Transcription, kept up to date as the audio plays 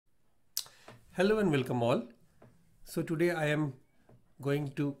Hello and welcome all. So today I am going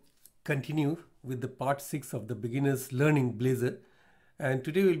to continue with the part 6 of the beginners learning Blazor, and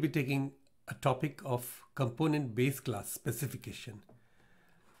today we'll be taking a topic of component base class specification.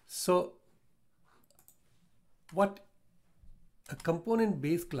 So what a component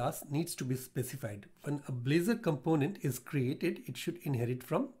base class needs to be specified. When a Blazor component is created, it should inherit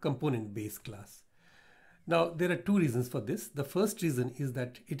from component base class. Now there are two reasons for this. The first reason is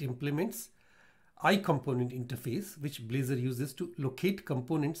that it implements iComponent interface, which Blazor uses to locate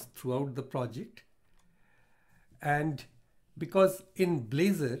components throughout the project. And because in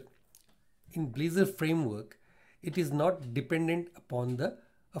Blazor framework, it is not dependent upon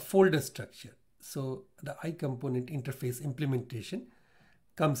a folder structure. So the iComponent interface implementation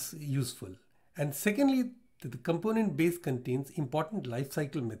comes useful. And secondly, the component base contains important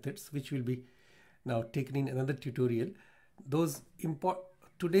lifecycle methods, which will be now taken in another tutorial.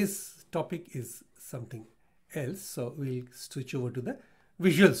 Today's topic is something else, so we'll switch over to the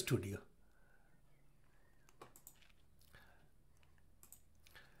Visual Studio.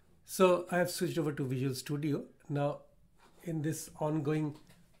 So I have switched over to Visual Studio. Now in this ongoing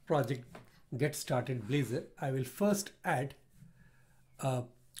project Get Started Blazor, I will first add a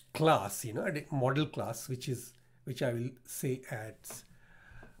class, a model class, which I will say adds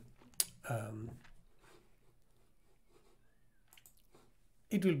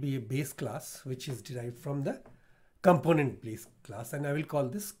it will be a base class which is derived from the component base class, and I will call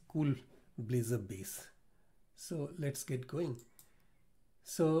this cool Blazor base. So let's get going.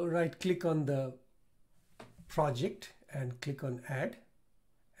 So right click on the project and click on add,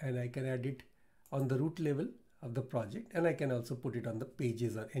 and I can add it on the root level of the project, and I can also put it on the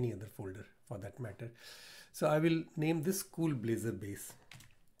pages or any other folder for that matter. So I will name this cool Blazor base.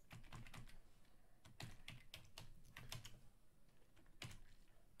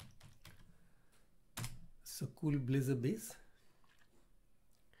 So cool Blazor base,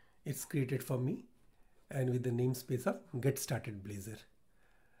 it's created for me and with the namespace of Get Started Blazor.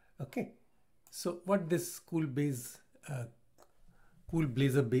 Okay, so what this cool Blazor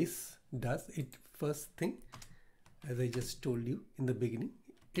base does, first thing, as I just told you in the beginning,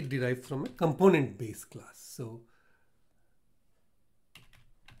 it derives from a component base class. So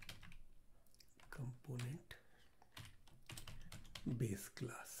component base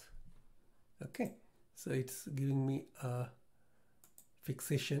class. Okay. So it's giving me a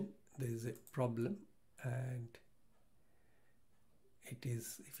fixation. There is a problem, and it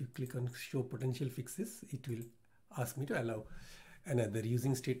is, if you click on show potential fixes, it will ask me to allow another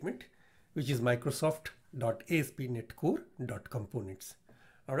using statement, which is microsoft.aspnetcore.components.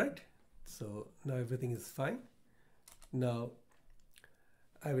 All right. So now everything is fine. Now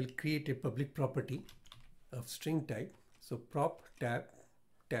I will create a public property of string type. So prop tab,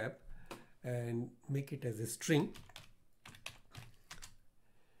 and make it as a string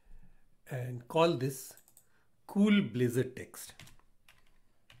and call this cool Blazor text.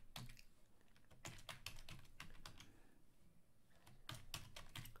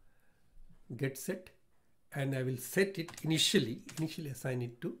 Get set, and I will set it initially assign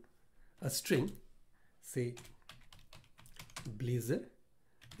it to a string. Say Blazor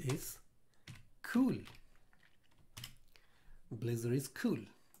is cool. Blazor is cool.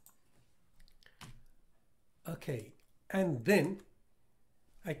 Okay, and then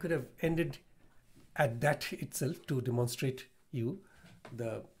I could have ended at that itself to demonstrate you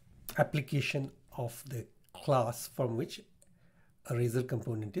the application of the class from which a Razor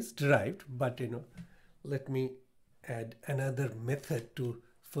component is derived. But let me add another method to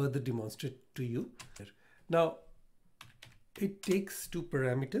further demonstrate to you. Now it takes two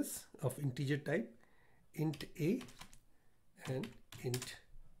parameters of integer type, int a and int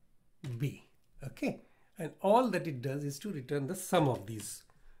b. Okay. And all that it does is to return the sum of these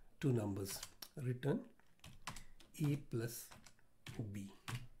two numbers. Return a plus b.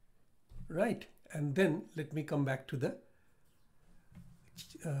 Right. And then let me come back to the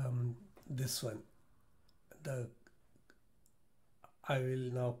this one. I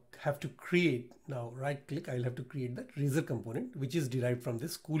will now have to create, right click, I will have to create the Razor component, which is derived from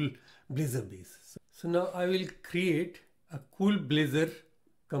this cool Blazor base. So now I will create a cool Blazor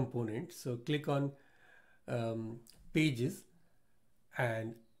component. So click on pages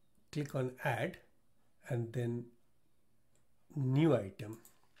and click on add, and then new item.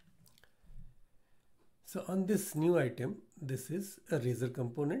 So on this new item, this is a Razor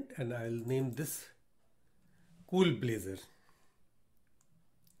component, and I'll name this cool Blazor.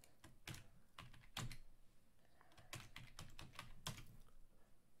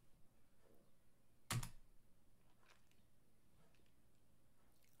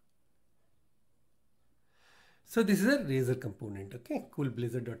 So this is a Razor component, okay, cool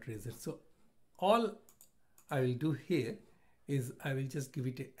blazor.razor. So all I will do here is I will just give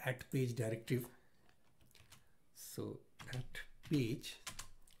it a @page directive. So @page,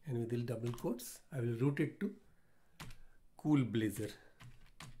 and within double quotes, I will route it to cool blazor.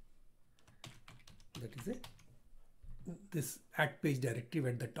 That is this @page directive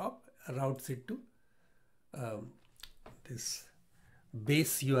at the top routes it to this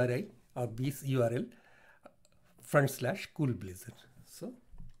base URI or base URL /cool blazor. So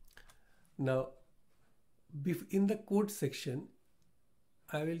now in the code section,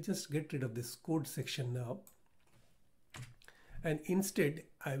 I will just get rid of this code section now, and instead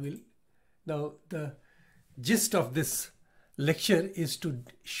I will, now the gist of this lecture is to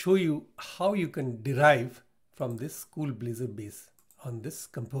show you how you can derive from this cool blazor base on this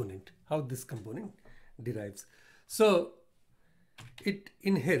component, how this component derives. So it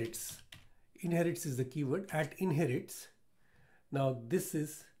inherits is the keyword, @inherits. Now this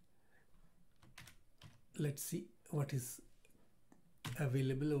is, let's see what is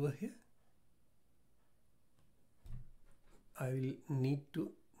available over here. I will need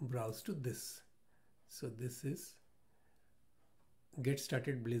to browse to this. So this is get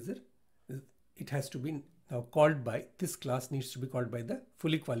started blazor. It has to be now called by, this class needs to be called by the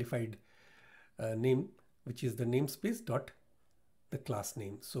fully qualified name, which is the namespace dot the class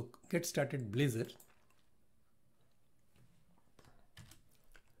name. So get started blazor,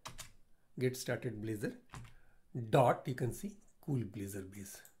 get started blazor dot, you can see cool blazor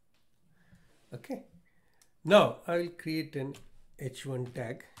base. Okay, now I will create an h1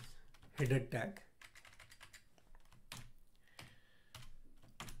 tag, header tag,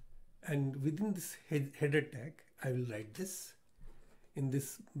 and within this header tag I will write this. In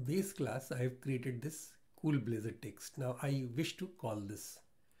this base class I have created this cool blazor text. Now I wish to call this.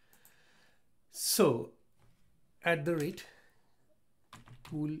 So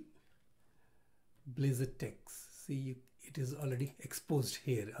 @cool blazor text. See, it is already exposed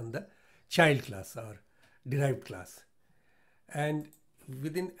here on the child class or derived class. And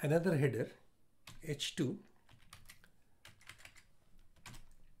within another header, h2,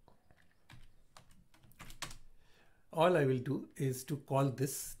 all I will do is to call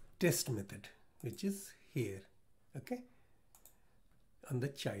this test method, which is here, okay, on the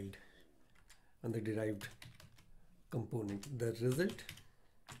child, on the derived component. The result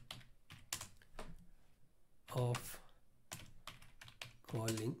of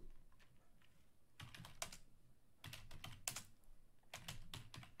calling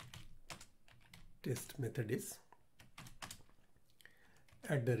test method is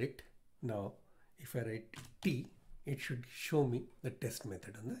 @. Now if I write t, it should show me the test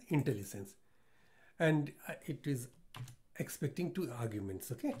method on the IntelliSense, and it is expecting 2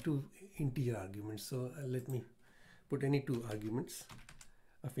 arguments, okay, 2 integer arguments. So let me put any 2 arguments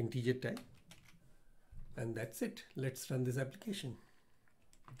of integer type, and that's it. Let's run this application.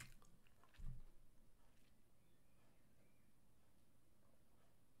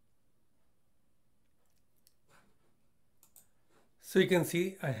 So you can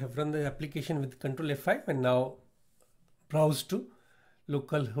see I have run the application with Control F5, and now browse to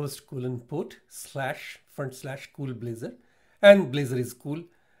localhost :port /cool blazor, and blazor is cool,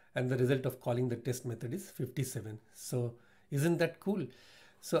 and the result of calling the test method is 57. So isn't that cool?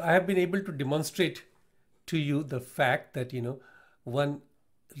 So I have been able to demonstrate to you the fact that, you know, one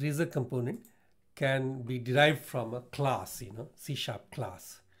Razor component can be derived from a class, you know, C#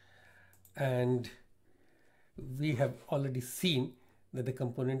 class, and we have already seen that the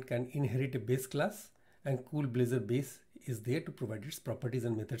component can inherit a base class, and cool blazor base is there to provide its properties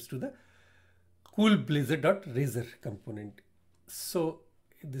and methods to the cool blazor.razor component. So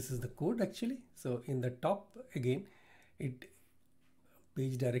this is the code actually. So in the top again,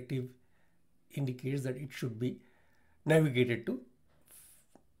 page directive indicates that it should be navigated to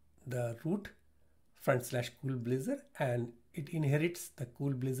the root /cool blazor, and it inherits the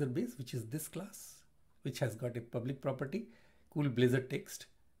cool blazor base, which is this class, which has got a public property cool blazor text.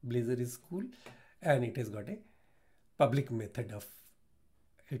 Blazor is cool, and it has got a public method of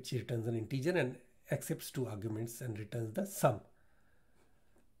which returns an integer and accepts 2 arguments and returns the sum.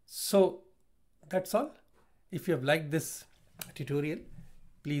 So that's all. If you have liked this tutorial,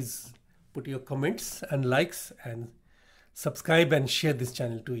 please put your comments and likes, and subscribe and share this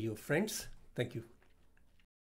channel to your friends. Thank you.